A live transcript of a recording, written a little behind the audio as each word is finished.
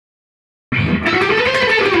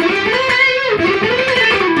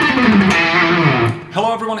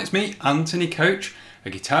it's me, Anthony Couch, a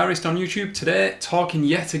guitarist on YouTube, today talking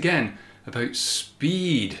yet again about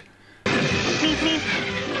speed.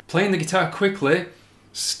 Playing the guitar quickly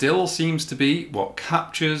still seems to be what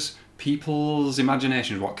captures people's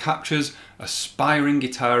imaginations, what captures aspiring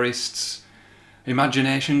guitarists'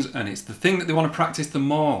 imaginations, and it's the thing that they want to practice the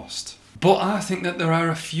most. But I think that there are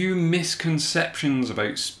a few misconceptions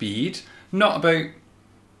about speed, not about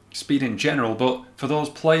speed in general, but for those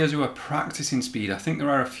players who are practicing speed, I think there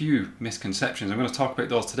are a few misconceptions. I'm going to talk about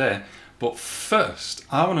those today. But first,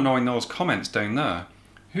 I want to know in those comments down there,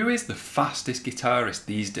 who is the fastest guitarist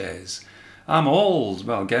these days? I'm old,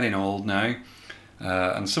 well, getting old now,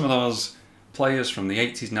 and some of those players from the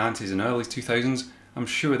 80s, 90s and early 2000s, I'm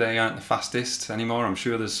sure they aren't the fastest anymore. I'm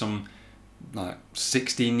sure there's some like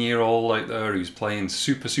 16-year-old out there who's playing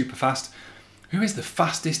super fast. Who is the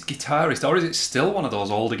fastest guitarist, or is it still one of those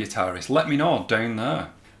older guitarists? Let me know down there.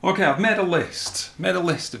 Okay, I've made a list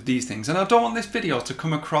of these things, and I don't want this video to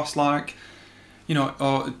come across like, you know,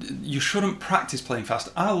 oh, you shouldn't practice playing fast.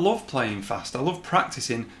 I love playing fast. I love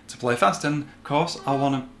practicing to play fast, and of course I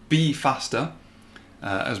want to be faster,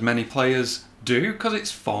 as many players do, because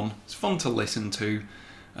it's fun. It's fun to listen to.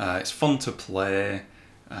 It's fun to play.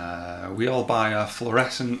 We all buy our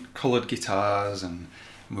fluorescent coloured guitars and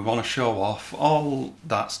we want to show off, all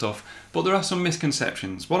that stuff. But there are some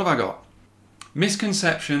misconceptions. What have I got?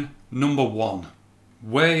 Misconception number one,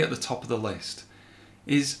 way at the top of the list,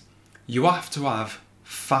 is you have to have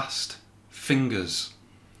fast fingers.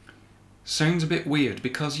 Sounds a bit weird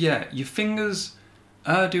because, yeah, your fingers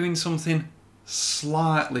are doing something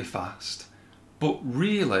slightly fast, but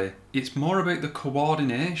really it's more about the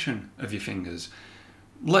coordination of your fingers.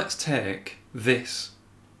 Let's take this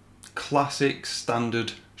classic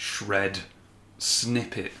standard shred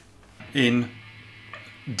snippet in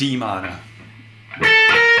D minor.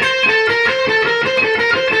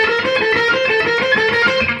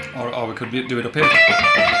 Or we could do it up here.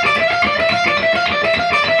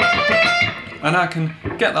 And I can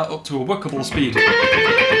get that up to a workable speed.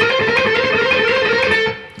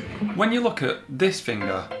 When you look at this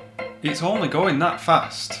finger, it's only going that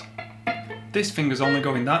fast. This finger's only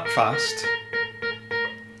going that fast.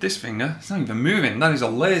 This finger, it's not even moving, that is a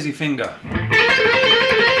lazy finger.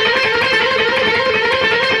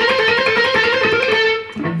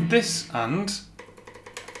 This hand,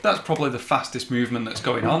 that's probably the fastest movement that's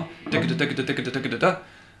going on.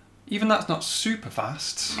 Even that's not super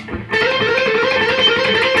fast.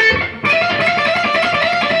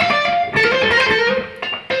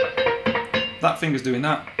 That finger's doing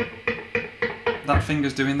that. That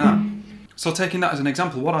finger's doing that. So taking that as an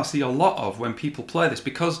example, what I see a lot of when people play this,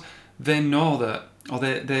 because they know that, or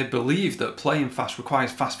they believe that playing fast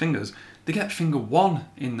requires fast fingers, they get finger one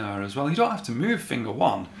in there as well. You don't have to move finger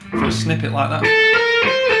one for a snippet like that.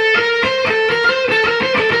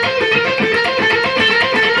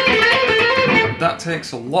 That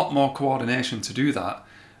takes a lot more coordination to do that.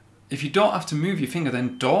 If you don't have to move your finger,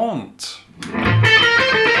 then don't.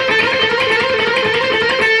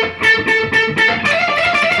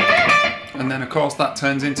 And then of course that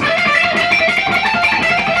turns into...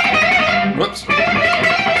 Whoops.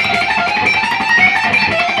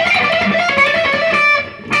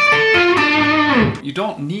 You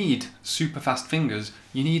don't need super fast fingers,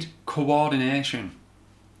 you need coordination.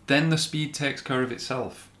 Then the speed takes care of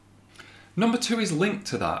itself. Number two is linked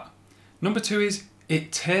to that. Number two is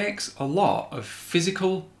it takes a lot of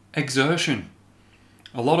physical exertion,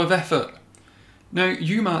 a lot of effort. Now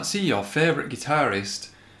you might see your favourite guitarist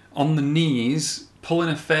on the knees, pulling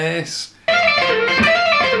a face,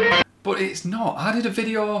 but it's not. I did a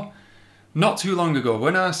video not too long ago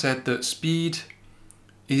when I said that speed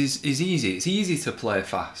is easy. It's easy to play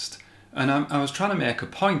fast. And I was trying to make a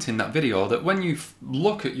point in that video that when you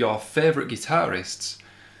look at your favourite guitarists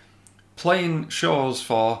playing shows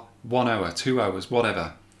for 1 hour, 2 hours,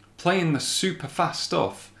 whatever, playing the super fast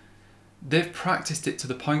stuff, they've practiced it to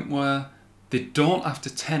the point where they don't have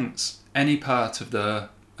to tense any part of their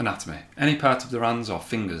anatomy, any part of their hands or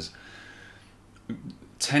fingers.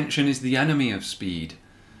 Tension is the enemy of speed.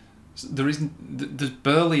 There's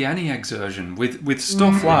barely any exertion with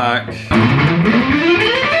stuff like...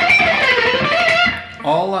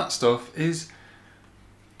 all that stuff is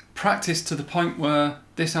practiced to the point where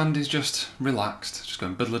this hand is just relaxed, just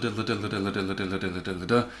going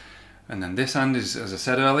and then this hand is, as I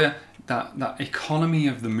said earlier, that economy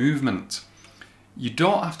of the movement. You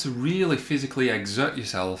don't have to really physically exert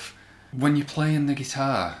yourself when you're playing the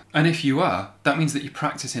guitar. And if you are, that means that you're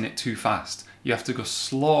practicing it too fast. You have to go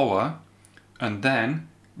slower and then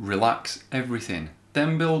relax everything.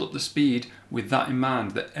 then build up the speed with that in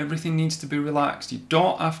mind, that everything needs to be relaxed. You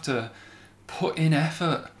don't have to put in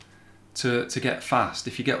effort to get fast,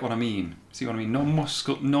 if you get what I mean. See what I mean?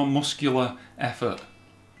 No muscular effort.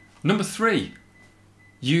 Number 3,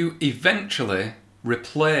 you eventually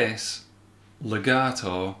replace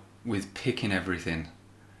legato with picking everything.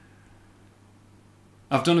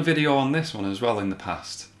 I've done a video on this one as well in the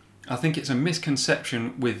past. I think it's a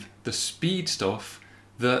misconception with the speed stuff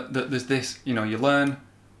that there's this, you know, you learn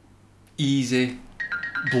easy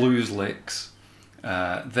blues licks,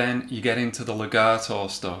 then you get into the legato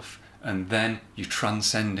stuff, and then you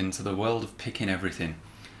transcend into the world of picking everything.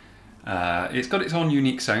 It's got its own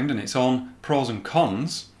unique sound and its own pros and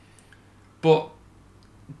cons, but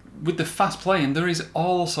with the fast playing, there is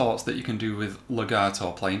all sorts that you can do with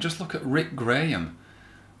legato playing. Just look at Rick Graham,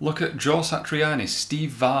 look at Joe Satriani,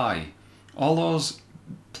 Steve Vai, all those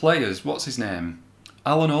players, what's his name?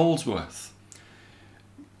 Alan Oldsworth,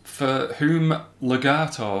 for whom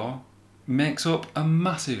legato makes up a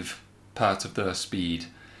massive part of their speed.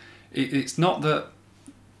 It's not that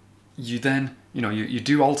you then, you know, you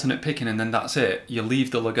do alternate picking and then that's it. You leave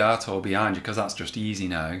the legato behind you because that's just easy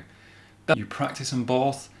now. You practice them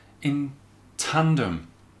both in tandem.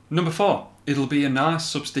 Number 4, it'll be a nice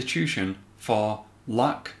substitution for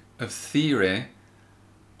lack of theory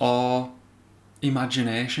or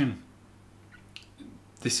imagination.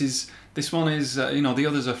 This one is, you know, the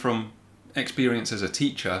others are from experience as a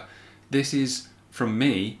teacher. This is from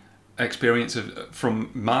me, experience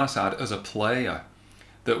from my side as a player.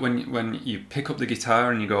 That when you pick up the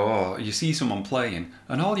guitar and you go, oh, you see someone playing,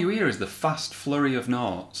 and all you hear is the fast flurry of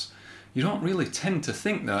notes, you don't really tend to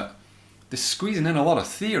think that they're squeezing in a lot of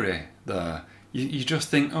theory there. You just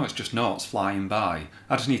think, oh, it's just notes flying by.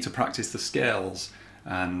 I just need to practice the scales,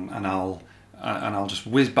 and I'll just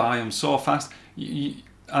whiz by them so fast.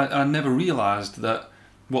 I never realised that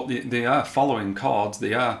what they are following chords.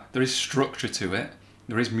 There is structure to it.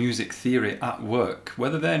 There is music theory at work,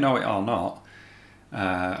 whether they know it or not.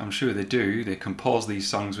 I'm sure they do. They compose these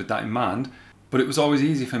songs with that in mind. But it was always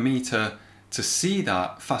easy for me to see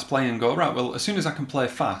that fast play and go, right, well, as soon as I can play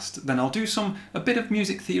fast, then I'll do a bit of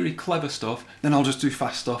music theory clever stuff, then I'll just do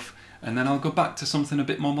fast stuff, and then I'll go back to something a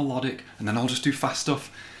bit more melodic, and then I'll just do fast stuff.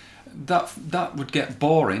 That would get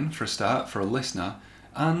boring for a start, for a listener,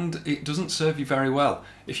 and it doesn't serve you very well.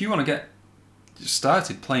 If you want to get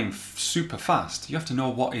started playing super fast, you have to know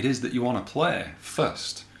what it is that you want to play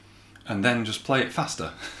first, and then just play it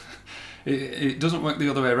faster. It doesn't work the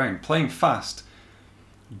other way around. Playing fast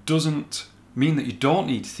doesn't mean that you don't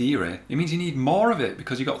need theory. It means you need more of it,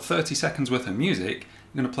 because you've got 30 seconds worth of music.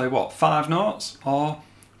 You're going to play what, 5 notes or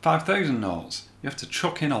 5,000 notes? You have to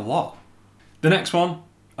chuck in a lot. The next one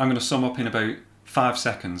I'm going to sum up in about 5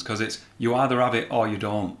 seconds, because it's you either have it or you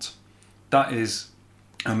don't. That is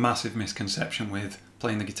a massive misconception with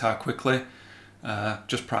playing the guitar quickly.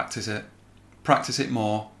 Just practice it. Practice it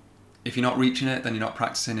more. If you're not reaching it, then you're not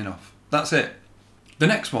practicing enough. That's it. The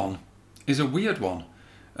next one is a weird one.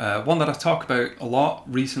 One that I talk about a lot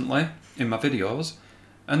recently in my videos,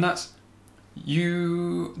 and that's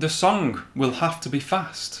the song will have to be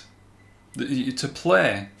fast. To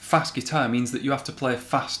play fast guitar means that you have to play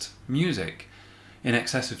fast music in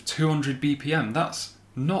excess of 200 BPM. That's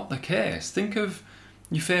not the case. Think of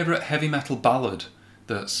your favourite heavy metal ballad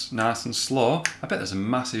that's nice and slow. I bet there's a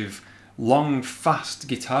massive, long, fast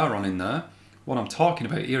guitar on in there. What I'm talking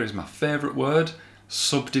about here is my favourite word,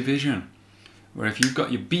 subdivision. Where if you've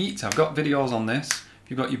got your beat, I've got videos on this, if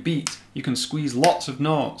you've got your beat, you can squeeze lots of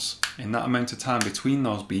notes in that amount of time between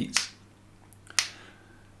those beats.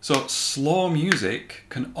 So slow music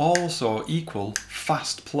can also equal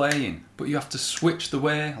fast playing, but you have to switch the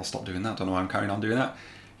way, I'll stop doing that, don't know why I'm carrying on doing that.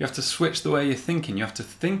 You have to switch the way you're thinking, you have to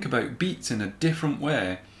think about beats in a different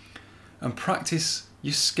way and practice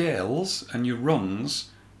your scales and your runs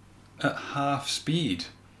at half speed,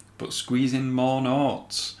 but squeeze in more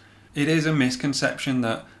notes. It is a misconception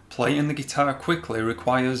that playing the guitar quickly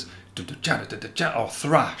requires or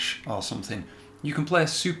thrash or something. You can play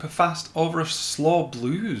super fast over a slow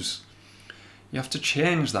blues. You have to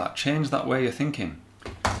change that way you're thinking.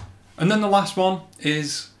 And then the last one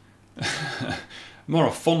is more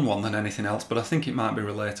a fun one than anything else, but I think it might be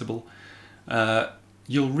relatable.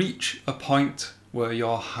 You'll reach a point where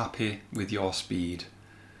you're happy with your speed.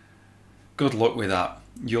 Good luck with that.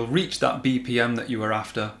 You'll reach that BPM that you were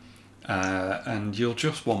after, and you'll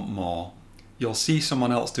just want more. You'll see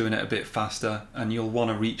someone else doing it a bit faster and you'll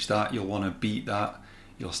want to reach that, you'll want to beat that,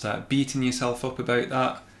 you'll start beating yourself up about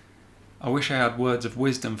that. I wish I had words of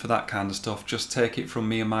wisdom for that kind of stuff. Just take it from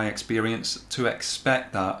me and my experience to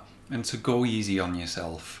expect that and to go easy on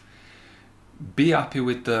yourself. be happy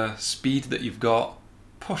with the speed that you've got,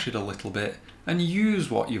 push it a little bit, and use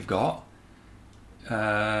what you've got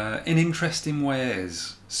in interesting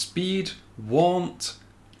ways. Speed won't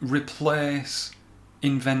replace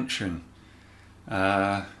invention.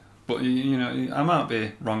 But you know, I might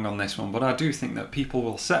be wrong on this one, but I do think that people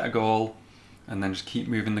will set a goal and then just keep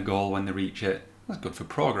moving the goal when they reach it. That's good for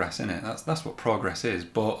progress, isn't it? That's what progress is.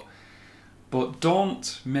 But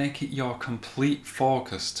don't make it your complete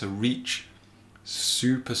focus to reach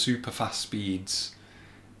super fast speeds.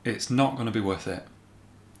 It's not going to be worth it.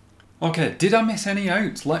 Okay, did I miss any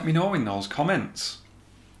out? Let me know in those comments.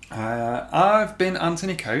 I've been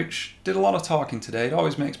Anthony Couch, did a lot of talking today. It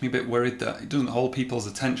always makes me a bit worried that it doesn't hold people's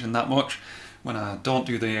attention that much when I don't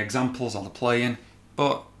do the examples or the playing,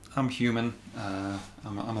 but I'm human.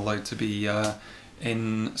 I'm allowed to be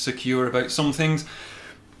insecure about some things.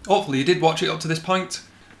 Hopefully you did watch it up to this point,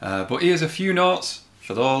 but here's a few notes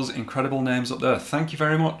for those incredible names up there. Thank you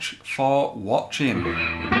very much for watching.